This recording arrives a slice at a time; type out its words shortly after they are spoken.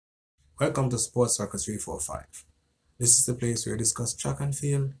Welcome to Sports Soccer 345. This is the place where we discuss track and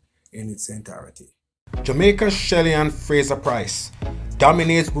field in its entirety. Jamaica's Shelly Ann Fraser Pryce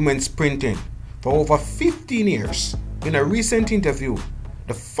dominates women's sprinting for over 15 years. In a recent interview,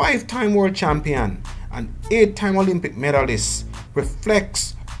 the 5-time world champion and 8-time Olympic medalist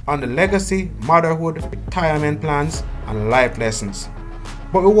reflects on the legacy, motherhood, retirement plans, and life lessons.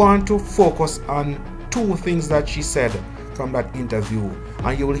 But we want to focus on two things that she said from that interview,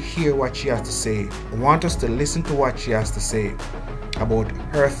 and you will hear what she has to say. I want us to listen to what she has to say about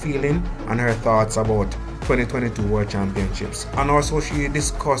her feeling and her thoughts about 2022 World Championships. And also she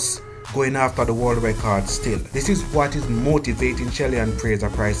discussed going after the world record still. This is what is motivating Shelly Ann Fraser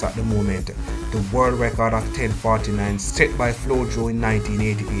Pryce at the moment. The world record of 10:49 set by Flo Jo in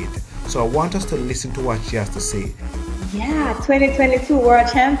 1988. So I want us to listen to what she has to say. Yeah, 2022 World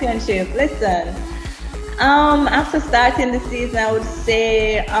Championship. Listen, after starting the season, I would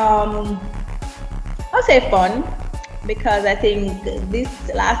say, fun, because I think this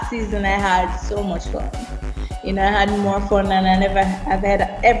last season I had so much fun. You know, I had more fun than I've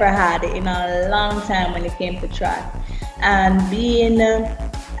ever had in a long time when it came to track. And being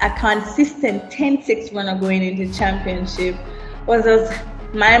a consistent 10-6 runner going into championship was just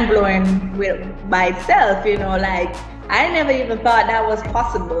mind-blowing by itself, you know, like I never even thought that was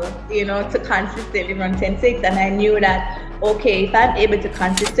possible, you know, to consistently run 10-6. And I knew that, okay, if I'm able to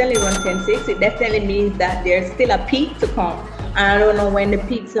consistently run 10-6, it definitely means that there's still a peak to come. And I don't know when the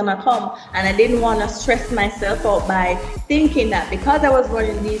peak's gonna come. And I didn't want to stress myself out by thinking that because I was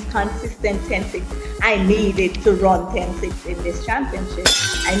running these consistent 10-6, I needed to run 10-6 in this championship.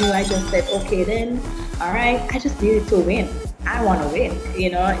 I knew I just said, okay then, all right, I just needed to win. I want to win,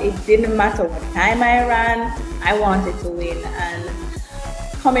 you know, it didn't matter what time I ran, I wanted to win. And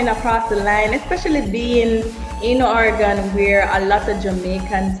coming across the line, especially being in Oregon where a lot of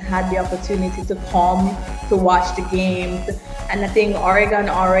Jamaicans had the opportunity to come to watch the games, and I think Oregon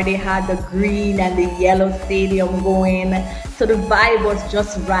already had the green and the yellow stadium going, so the vibe was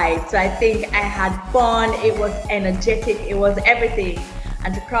just right. So I think I had fun, it was energetic, it was everything.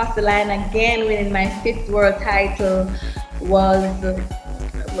 And to cross the line again winning my 5th world title was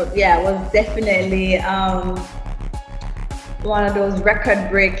definitely one of those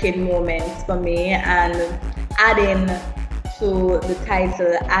record-breaking moments for me. And adding to the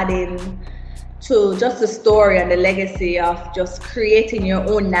title, adding to just the story and the legacy of just creating your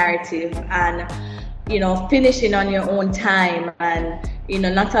own narrative and, you know, finishing on your own time and, you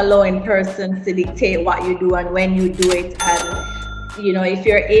know, not allowing persons to dictate what you do and when you do it. And, you know, if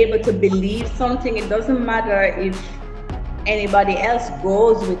you're able to believe something, it doesn't matter if anybody else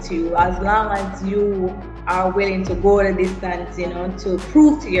goes with you, as long as you are willing to go the distance, you know, to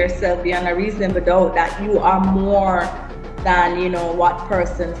prove to yourself beyond a reasonable doubt that you are more than, you know, what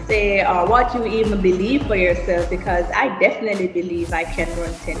persons say or what you even believe for yourself. Because I definitely believe I can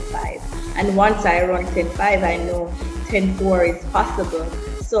run 10-5, and once I run 10-5, I know 10-4 is possible.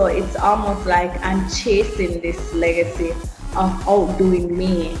 So it's almost like I'm chasing this legacy of outdoing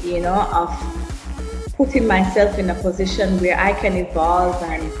me, you know, of putting myself in a position where I can evolve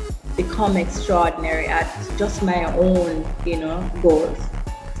and become extraordinary at just my own, you know, goals.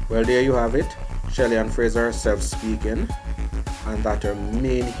 Well, there you have it. Shelly Ann Fraser herself speaking, and that her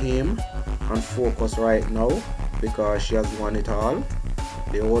main aim and focus right now, because she has won it all.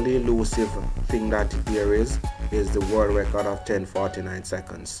 The only elusive thing that there is the world record of 10:49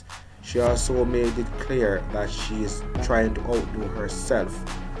 seconds. She also made it clear that she is trying to outdo herself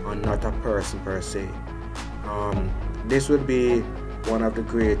and not a person per se. This would be one of the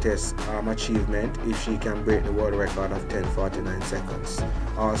greatest achievement if she can break the world record of 10:49 seconds.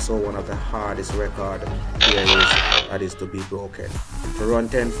 Also one of the hardest record there is that is to be broken. To run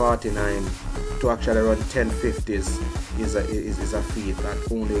 10:49, to actually run 10:50s is a feat that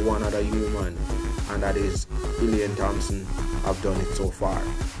only one other human, and that is Elaine Thompson, have done it so far.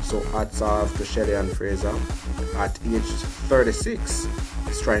 So hats off to Shelly Ann Fraser at age 36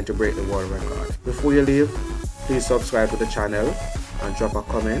 is trying to break the world record. Before you leave, please subscribe to the channel and drop a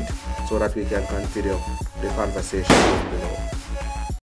comment so that we can continue the conversation below.